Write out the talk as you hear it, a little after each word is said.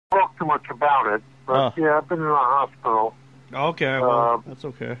talk too much about it, but yeah, I've been in the hospital. Okay, well, that's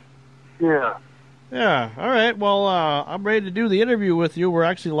okay. Yeah. Yeah, all right. Well, I'm ready to do the interview with you. We're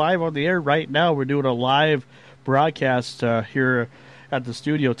actually live on the air right now. We're doing a live broadcast here at the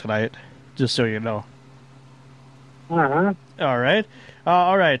studio tonight, just so you know. Mm-hmm. All right.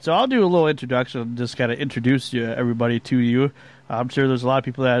 All right, so I'll do a little introduction, just kind of introduce everybody to you. I'm sure there's a lot of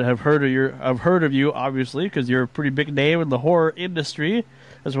people that have heard of you, obviously, because you're a pretty big name in the horror industry,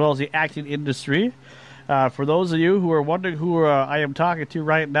 as well as the acting industry. For those of you who are wondering who I am talking to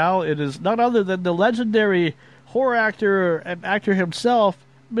right now, it is none other than the legendary horror actor and actor himself,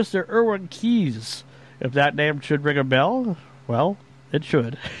 Mr. Irwin Keys. If that name should ring a bell, well, it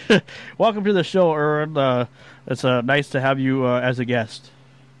should. Welcome to the show, Irwin. It's nice to have you as a guest.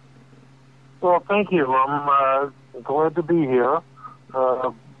 Well, thank you. I'm glad to be here.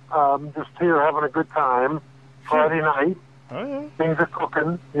 I'm just here having a good time. Friday night. Oh yeah, things are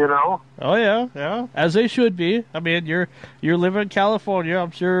cooking, you know. Oh yeah, as they should be. I mean, you're living in California.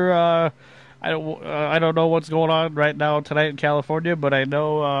 I'm sure. I don't know what's going on right now tonight in California, but I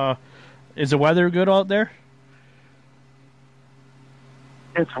know. Is the weather good out there?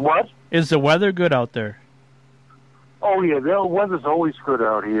 It's what? Is the weather good out there? Oh yeah, the weather's always good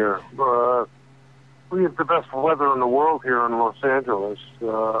out here. We have the best weather in the world here in Los Angeles.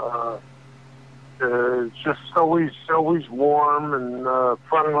 It's just always warm and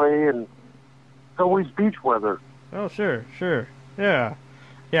friendly, and it's always beach weather. Oh, sure. Yeah.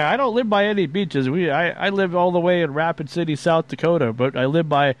 I don't live by any beaches. I live all the way in Rapid City, South Dakota, but I live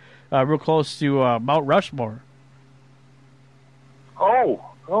by real close to Mount Rushmore. Oh,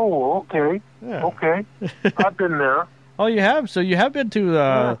 okay. Yeah. Okay. I've been there. Oh, you have? So you have been to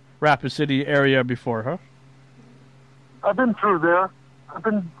the Rapid City area before, huh? I've been through there. I've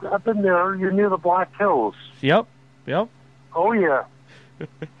been there. You're near the Black Hills. Yep. Oh yeah.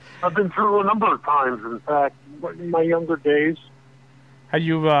 I've been through a number of times. In fact, in my younger days. Have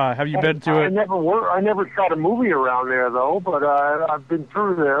you been to it? I never shot a movie around there though, but I've been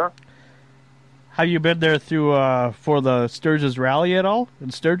through there. Have you been there through for the Sturgis rally at all in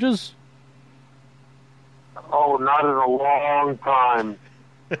Sturgis? Oh, not in a long time.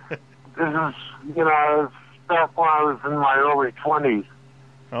 This is, back when I was in my early 20s.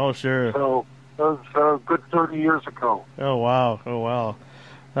 Oh, sure. So that was a good 30 years ago. Oh, wow.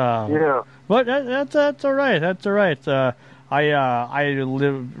 Yeah. But that's all right. That's all right. I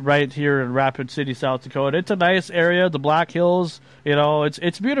live right here in Rapid City, South Dakota. It's a nice area, the Black Hills.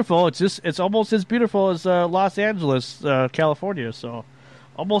 It's beautiful. It's almost as beautiful as Los Angeles, California. So,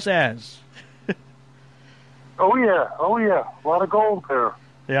 almost as. Oh yeah. A lot of gold there.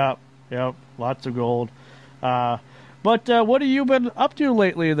 Yep. Lots of gold. But what have you been up to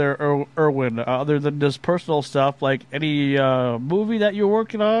lately there, Irwin, other than this personal stuff? Like any movie that you're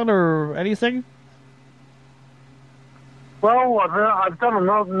working on or anything? Well, I've done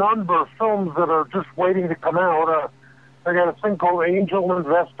a number of films that are just waiting to come out. I got a thing called Angel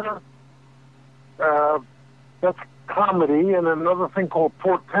Investor. That's comedy, and another thing called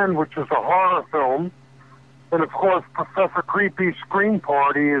Port 10, which is a horror film. And, of course, Professor Creepy's Screen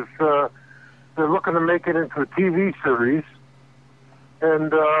Party is... they're looking to make it into a TV series.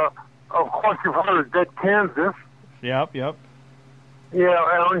 And, of course, you've heard of Dead Kansas. Yep. Yeah,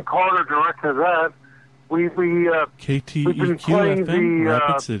 Alan Carter directed that. We've been playing KTEQ-FM,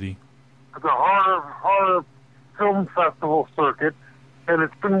 Rapid City. The horror film festival circuit, and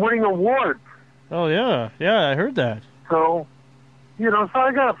it's been winning awards. Oh, yeah, I heard that. So, so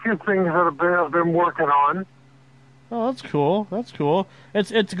I got a few things that I've been working on. Oh, that's cool.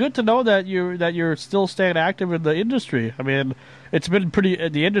 It's good to know that you're still staying active in the industry. I mean, it's been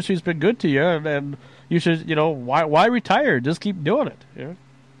the industry's been good to you, and you should, why retire? Just keep doing it. Yeah.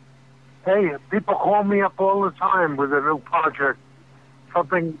 Hey, people call me up all the time with a new project.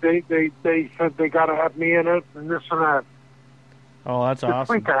 Something they said they got to have me in it, and this and that. Oh, that's awesome. This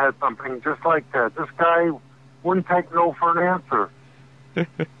week I had something just like that. This guy wouldn't take no for an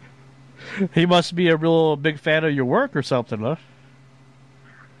answer. He must be a real big fan of your work or something, huh?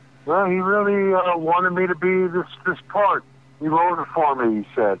 Well, he really wanted me to be this part. He wrote it for me, he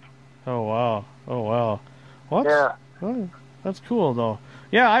said. Oh, wow. What? Yeah. Oh, that's cool, though.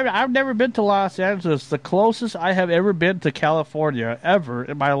 Yeah, I've never been to Los Angeles. The closest I have ever been to California, ever,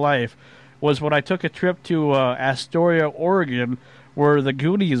 in my life, was when I took a trip to Astoria, Oregon, where the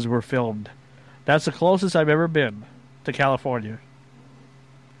Goonies were filmed. That's the closest I've ever been to California.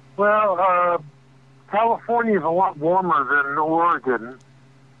 Well, California is a lot warmer than Oregon,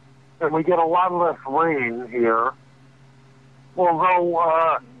 and we get a lot less rain here.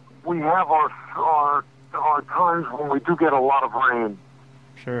 Although we have our times when we do get a lot of rain.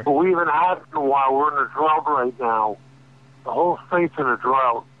 Sure. But we haven't had it in a while. We're in a drought right now. The whole state's in a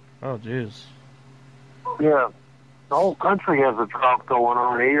drought. Oh, jeez. Yeah. The whole country has a drought going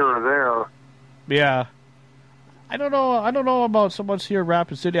on here or there. Yeah. I don't know about so much here in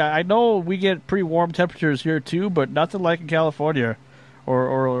Rapid City. I know we get pretty warm temperatures here too, but nothing like in California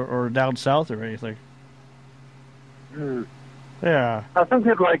or down south or anything. Yeah. I think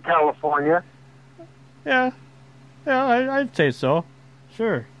you'd like California. Yeah. Yeah, I'd say so.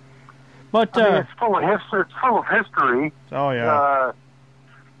 Sure. But I mean, it's full of history. It's full of history. Oh yeah.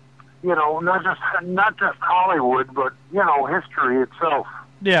 You know, not just Hollywood, but you know, history itself.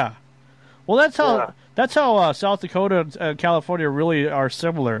 Yeah. Well, that's how South Dakota and California really are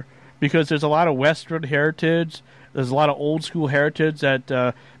similar, because there's a lot of Western heritage. There's a lot of old school heritage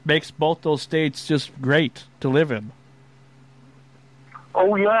that makes both those states just great to live in.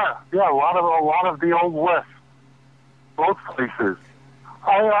 Oh yeah, yeah. A lot of the old West, both places.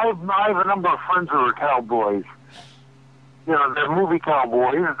 I have a number of friends who are cowboys. You know, they're movie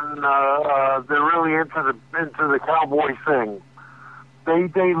cowboys, and they're really into the cowboy thing. They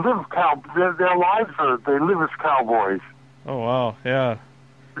live their lives are, they live as cowboys. Oh wow, yeah.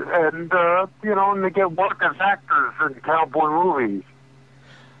 And you know, and they get work as actors in cowboy movies.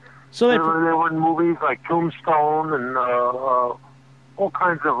 So they were in movies like Tombstone and all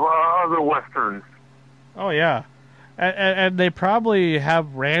kinds of other westerns. Oh yeah, and they probably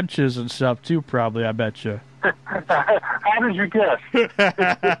have ranches and stuff too. Probably, I bet you. How did you guess?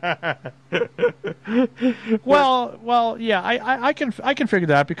 Well, yeah. I can figure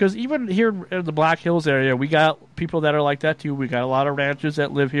that, because even here in the Black Hills area, we got people that are like that too. We got a lot of ranchers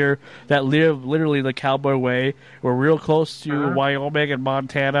that live here, that live literally the cowboy way. We're real close to Wyoming and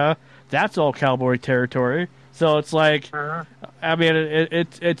Montana. That's all cowboy territory. So it's like, I mean,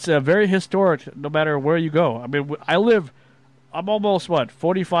 it's very historic no matter where you go. I mean, I'm almost,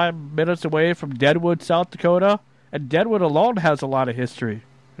 45 minutes away from Deadwood, South Dakota, and Deadwood alone has a lot of history.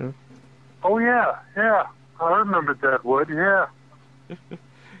 Yeah. Oh, yeah, yeah. I remember Deadwood, yeah.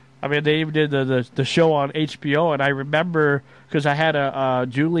 I mean, they even did the show on HBO, and I remember, because I had a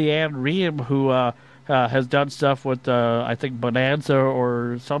Julianne Ream who has done stuff with, I think, Bonanza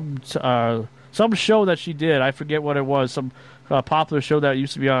or some show that she did. I forget what it was, some popular show that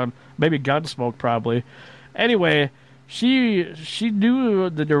used to be on, maybe Gunsmoke, probably. Anyway, She knew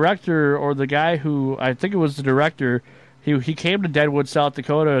the director, or the guy who, I think it was the director. He came to Deadwood, South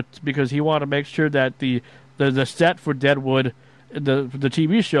Dakota, because he wanted to make sure that the set for Deadwood, the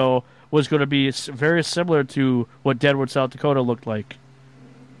TV show, was going to be very similar to what Deadwood, South Dakota looked like.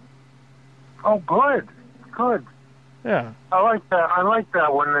 Oh, good. Yeah. I like that. I like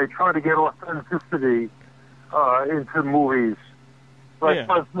that when they try to get authenticity into movies. Like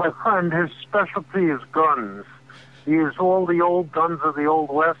my friend, his specialty is guns. He used all the old guns of the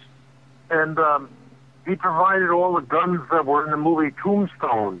Old West, and he provided all the guns that were in the movie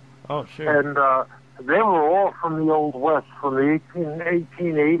Tombstone. Oh, sure. And they were all from the Old West, from the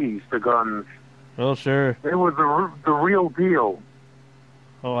 1880s, the guns. Oh, sure. They were the real deal.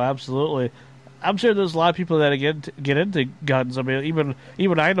 Oh, absolutely. I'm sure there's a lot of people that get into guns. I mean,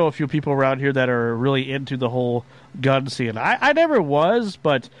 even I know a few people around here that are really into the whole gun scene. I never was,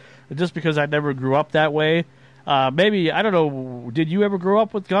 but just because I never grew up that way. Maybe, I don't know, did you ever grow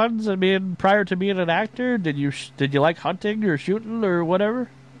up with guns? I mean, prior to being an actor, did you like hunting or shooting or whatever?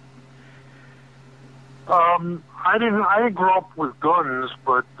 I didn't grow up with guns,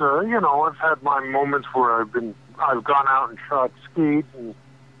 but you know, I've had my moments where I've gone out and shot skeet and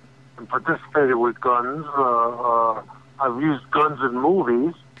participated with guns. I've used guns in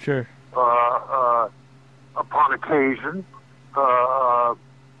movies. Sure. Upon occasion.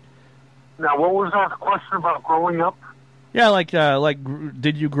 Now, what was that question about growing up? Yeah, like,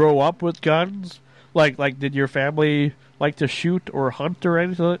 did you grow up with guns? Like, did your family like to shoot or hunt or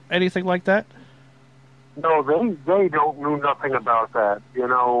anything like that? No, they knew nothing about that. You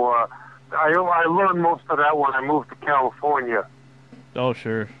know, I learned most of that when I moved to California. Oh,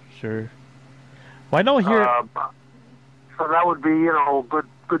 sure. Well, I know here. So that would be, you know, good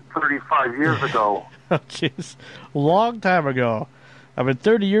 35 years ago. Oh, jeez, long time ago. I mean,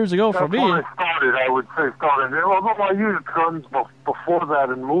 30 years ago for me. That's when I started, I would say, although I used guns before that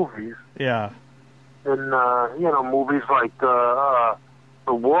in movies. Yeah. In, you know, movies like The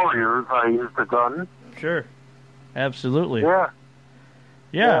Warriors, I used a gun. Sure. Absolutely. Yeah.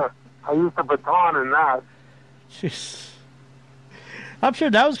 I used a baton in that. Jeez. I'm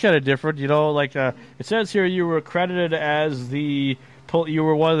sure that was kind of different, you know, like, it says here you were credited as you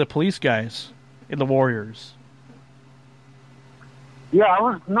were one of the police guys in The Warriors. Yeah, I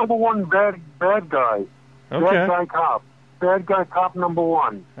was number one bad guy. Okay. Bad guy cop. bad guy cop number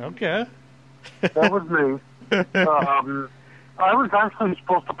 1. Okay. That was me. I was actually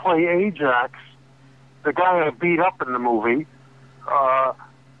supposed to play Ajax, the guy I beat up in the movie.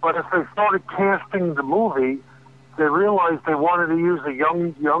 But as they started casting the movie, they realized they wanted to use a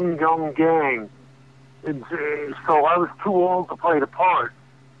young gang. And, so I was too old to play the part.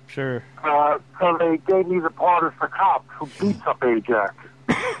 Sure. So they gave me the part as the cop who beats up Ajax.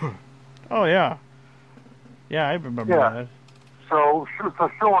 Oh, yeah. Yeah, I remember that. So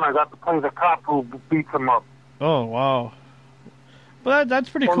Sean, I got to play the cop who beats him up. Oh, wow. But that's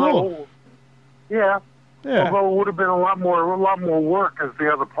pretty cool. Yeah. Yeah. Although it would have been a lot more work as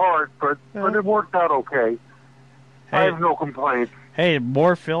the other part, but it worked out okay. Hey, I have no complaints. Hey,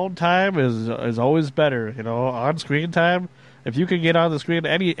 more film time is always better. You know, on screen time. If you can get on the screen,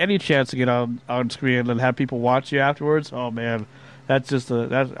 any chance to get on screen and have people watch you afterwards, oh man, that's just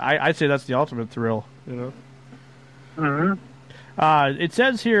I'd say that's the ultimate thrill. You know. Mm-hmm. It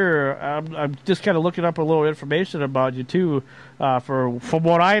says here, I'm just kind of looking up a little information about you too, from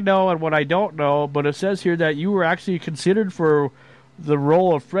what I know and what I don't know. But it says here that you were actually considered for the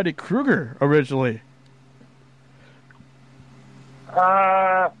role of Freddy Krueger originally.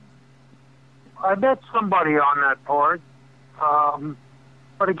 I met somebody on that part.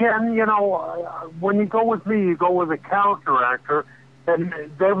 But again, you know, when you go with me, you go with a character actor, and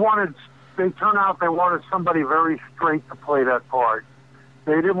they turned out they wanted somebody very straight to play that part.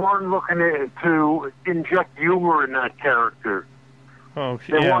 They weren't looking to inject humor in that character. Oh,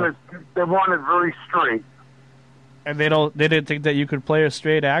 they wanted very straight. And they didn't think that you could play a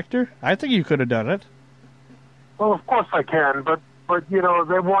straight actor? I think you could have done it. Well, of course I can, but you know,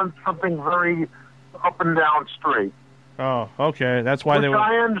 they want something very up and down straight. Oh, okay. That's why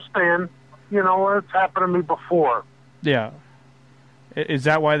I understand. You know, it's happened to me before. Yeah. Is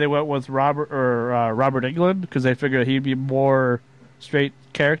that why they went with Robert Englund? Because they figured he'd be more straight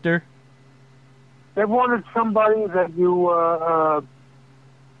character? They wanted somebody that you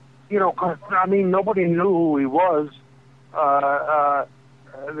know, 'cause, I mean, nobody knew who he was, the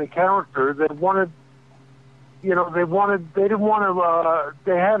character. They wanted, you know, they didn't want to,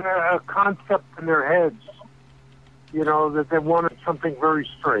 they had a concept in their heads, you know, that they wanted something very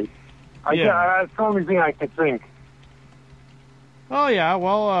straight. That's the only thing I could think. Oh, yeah,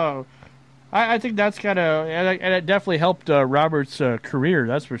 well, I think that's kind of, and it definitely helped Robert's career,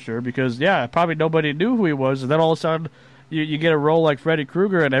 that's for sure, because, yeah, probably nobody knew who he was, and then all of a sudden you get a role like Freddy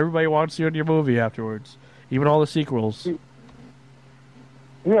Krueger, and everybody wants you in your movie afterwards, even all the sequels.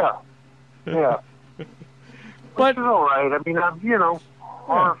 Yeah, yeah. But it's all right. I mean, you know,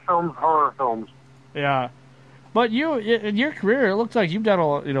 horror films. Yeah. But you, in your career, it looks like you've done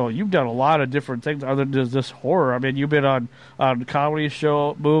a lot of different things other than just this horror. I mean, you've been on comedy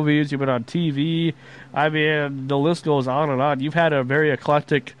show, movies, you've been on TV. I mean, the list goes on and on. You've had a very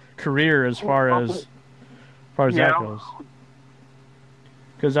eclectic career as far as that goes.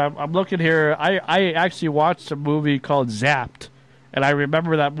 Because I'm looking here, I actually watched a movie called Zapped, and I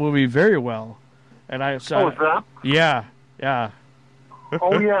remember that movie very well. And Zapped? Yeah.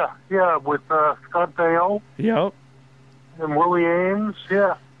 Oh, yeah, with Scott Baio. Yep. And Willie Ames,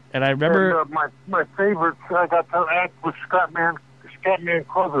 yeah. And I remember... And, my favorite, I got to act with Scatman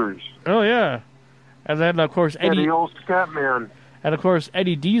Crothers. Oh, yeah. And then, of course, Eddie... the old Scatman. And, of course,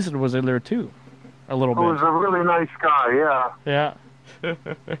 Eddie Deason was in there, too, a little bit. He was a really nice guy, yeah. Yeah.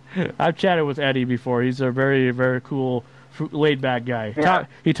 I've chatted with Eddie before. He's a very, very cool, laid-back guy. Yeah.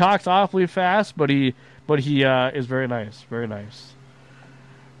 He talks awfully fast, but he is very nice. Very nice.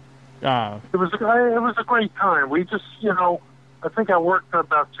 It was a great time. We just, you know, I think I worked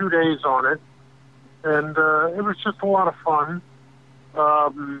about 2 days on it, and it was just a lot of fun.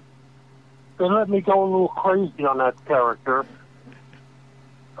 They let me go a little crazy on that character,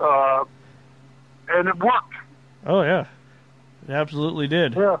 and it worked. Oh yeah, it absolutely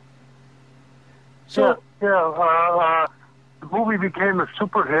did. Yeah. So the movie became a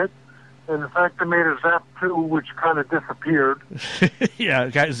super hit. And in fact, they made a Zap 2, which kind of disappeared. Yeah,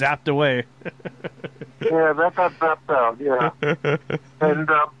 it got zapped away. Yeah, that got zapped out, yeah. And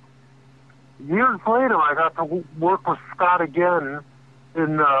years later, I got to work with Scott again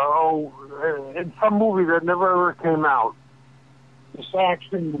in some movie that never ever came out. This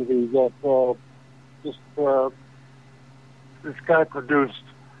action movie that this guy produced.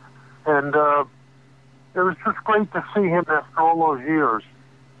 And it was just great to see him after all those years.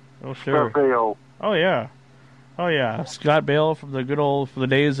 Oh, sure. Scott Baio. Oh, yeah. Scott Baio from the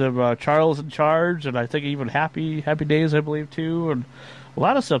days of Charles in Charge, and I think even Happy Days, I believe, too, and a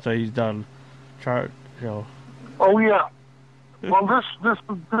lot of stuff that he's done. Oh, yeah. Well, this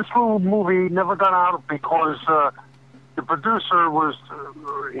little movie never got out because the producer was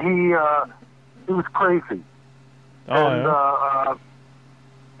he was crazy. Oh, And yeah.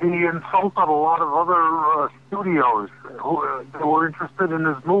 he insulted a lot of other studios who were interested in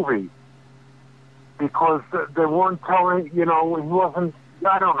his movie because they weren't telling, he wasn't,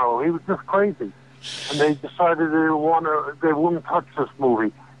 I don't know, he was just crazy. And they decided they wouldn't touch this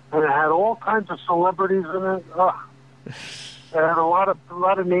movie. And it had all kinds of celebrities in it. It had a lot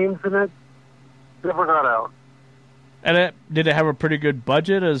of names in it. Never got out. And did it have a pretty good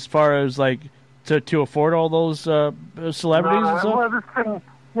budget as far as like to afford all those celebrities and stuff? Well, this thing,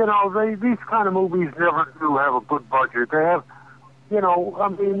 these kind of movies never do have a good budget. They have, I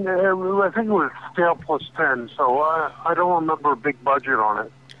think it was scale plus 10, so I don't remember a big budget on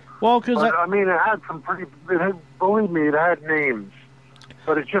it. Well, because it had some believe me, it had names,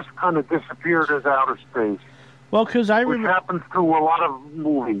 but it just kind of disappeared as outer space. Well, because which happens to a lot of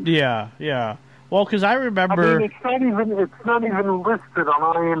movies. Yeah. Well, because I remember, it's not even listed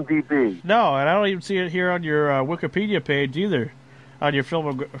on IMDb. No, and I don't even see it here on your Wikipedia page either, on your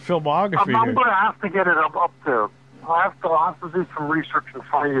filmography. I'm going to have to get it up there. I'll have to do some research and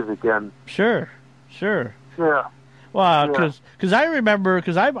find it again. Sure. Yeah. Well, because I remember,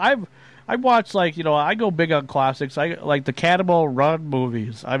 because I've watched, like, I go big on classics. I like the Cannonball Run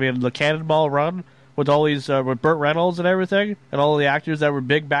movies. I mean, the Cannonball Run with all these with Burt Reynolds and everything, and all the actors that were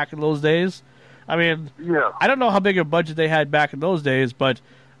big back in those days. I mean, I don't know how big a budget they had back in those days, but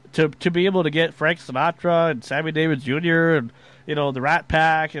to be able to get Frank Sinatra and Sammy Davis Jr. and the Rat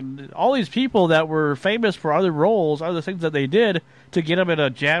Pack and all these people that were famous for other roles, other things that they did, to get them in a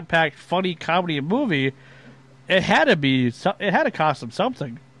jam-packed, funny comedy movie, it had to cost them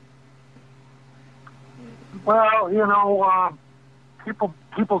something. Well, people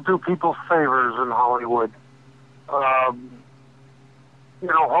do people favors in Hollywood.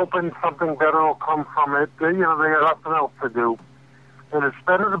 Hoping something better will come from it. They got nothing else to do. And it's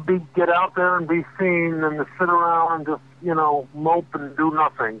better to get out there and be seen than to sit around and just, mope and do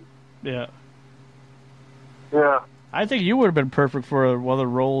nothing. Yeah. Yeah. I think you would have been perfect for one of the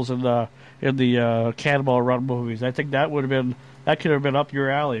roles in the Cannonball Run movies. I think that could have been up your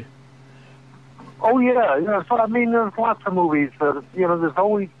alley. Oh yeah. So there's lots of movies that there's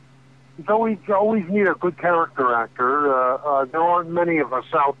always need a good character actor. There aren't many of us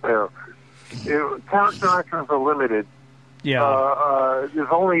out there. Character actors are limited. Yeah. There's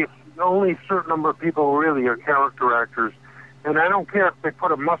only a certain number of people who really are character actors, and I don't care if they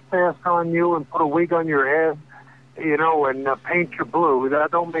put a mustache on you and put a wig on your head, and paint you blue. That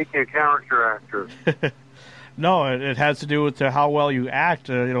don't make you a character actor. No, it has to do with how well you act,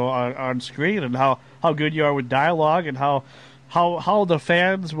 on screen, and how good you are with dialogue, and how the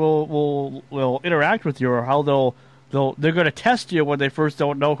fans will interact with you, or how they're going to test you when they first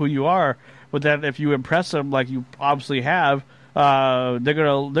don't know who you are. But then if you impress them like you obviously have, they're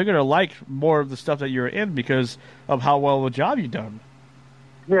gonna like more of the stuff that you're in because of how well the job you've done.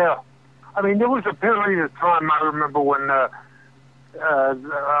 Yeah, there was a period of time I remember when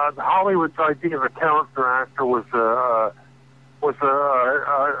Hollywood's idea of a character actor was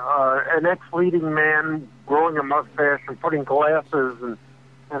an ex-leading man growing a mustache and putting glasses and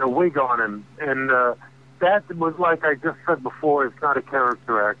a wig on him, and that was, like I just said before, it's not a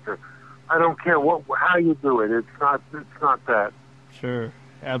character actor. I don't care how you do it. It's not that. Sure,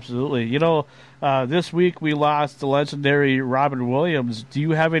 absolutely. This week we lost the legendary Robin Williams. Do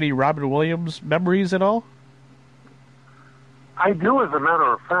you have any Robin Williams memories at all? I do, as a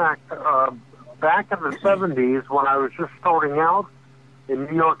matter of fact. Back in the 70s, when I was just starting out in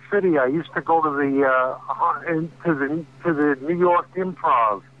New York City, I used to go to the New York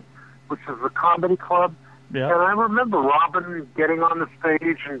Improv, which is a comedy club. Yeah. And I remember Robin getting on the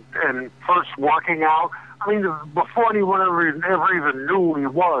stage and first working out. Before anyone ever even knew who he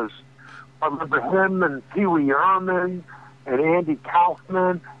was. I remember him and Pee Wee Herman and Andy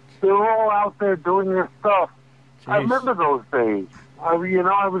Kaufman. They were all out there doing their stuff. Jeez. I remember those days. I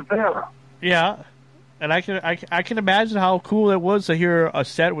was there. Yeah, and I can imagine how cool it was to hear a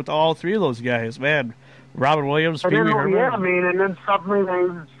set with all three of those guys. Man, Robin Williams, Pee Wee Herman. Yeah, and then suddenly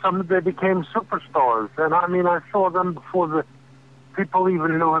they became superstars, and I saw them before the people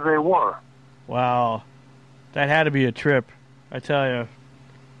even knew who they were. Wow, that had to be a trip, I tell you.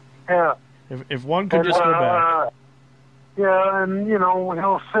 Yeah. If one could just go back. Yeah, and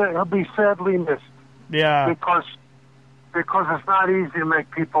he'll be sadly missed. Yeah. Because it's not easy to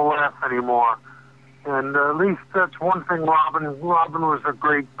make people laugh anymore. And at least that's one thing Robin was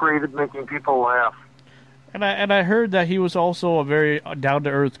great at making people laugh. And I heard that he was also a very down to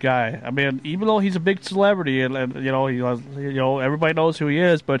earth guy. I mean, even though he's a big celebrity and you know everybody knows who he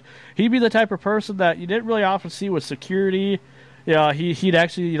is, but he'd be the type of person that you didn't really often see with security. Yeah, he'd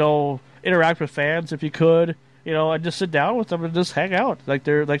actually interact with fans if he could, and just sit down with them and just hang out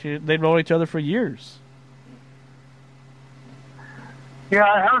they've known each other for years. Yeah,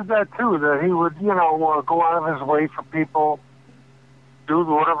 I heard that too. That he would go out of his way for people. Do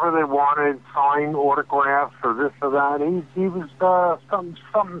whatever they wanted, sign autographs or this or that. He was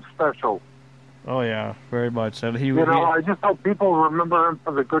something special. Oh yeah, very much. And I just hope people remember him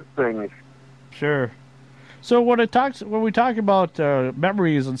for the good things. Sure. So when we talk about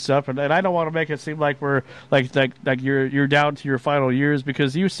memories and stuff, and I don't want to make it seem like we're like you're down to your final years,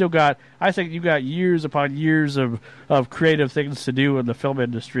 because I think you got years upon years of creative things to do in the film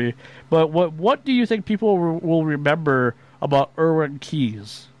industry. But what do you think people will remember about Irwin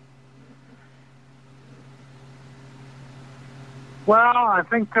Keyes? Well, I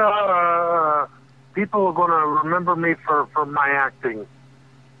think people are going to remember me for my acting.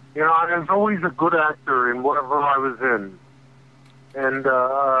 I was always a good actor in whatever I was in. And,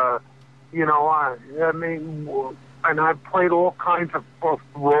 and I've played all kinds of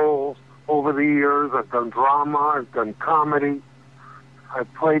roles over the years. I've done drama, I've done comedy. I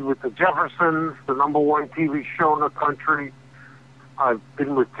played with the Jeffersons, the #1 TV show in the country. I've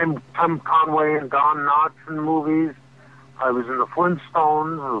been with Tim Conway and Don Knotts in movies. I was in the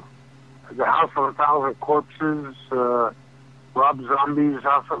Flintstones, The House of a Thousand Corpses, Rob Zombie's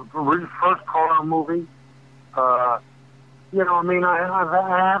first horror movie. I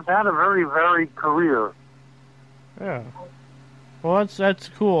have had a very varied career. Yeah. Well, that's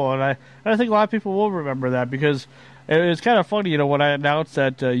cool, and I think a lot of people will remember that, because it's kind of funny, when I announced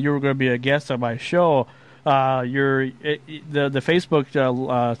that you were going to be a guest on my show, the Facebook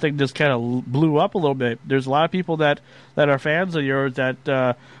thing just kind of blew up a little bit. There's a lot of people that are fans of yours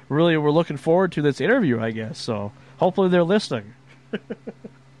that really were looking forward to this interview, I guess. So hopefully they're listening.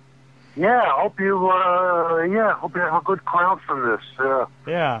 Yeah, hope you have a good crowd from this.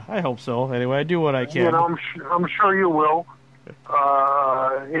 Yeah, I hope so. Anyway, I do what I can. I'm sure you will. It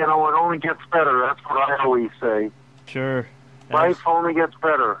only gets better. That's what I always say. Sure. Life only gets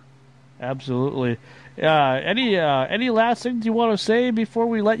better. Absolutely. Any last things you want to say before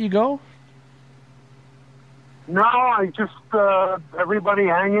we let you go? No, I just everybody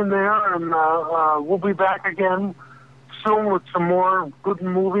hang in there, and we'll be back again soon with some more good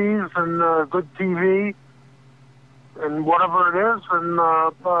movies and good TV and whatever it is, and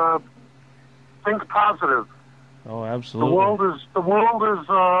think positive. Oh, absolutely. The world is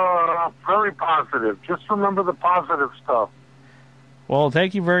very positive. Just remember the positive stuff. Well,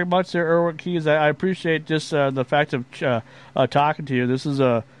 thank you very much there, Irwin Keyes. I appreciate just the fact of talking to you. This is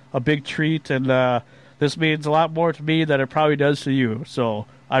a big treat, and this means a lot more to me than it probably does to you. So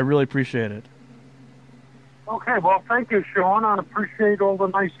I really appreciate it. Okay, well, thank you, Sean. I appreciate all the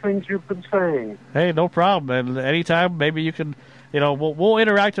nice things you've been saying. Hey, no problem. And anytime, maybe you can, we'll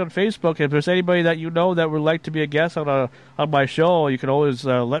interact on Facebook. If there's anybody that that would like to be a guest on my show, you can always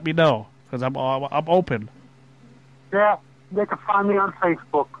let me know, because I'm open. Yeah. They can find me on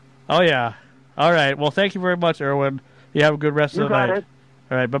Facebook. Oh, yeah. All right. Well, thank you very much, Irwin. You have a good rest of the night. You got it.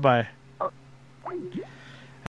 All right. Bye-bye.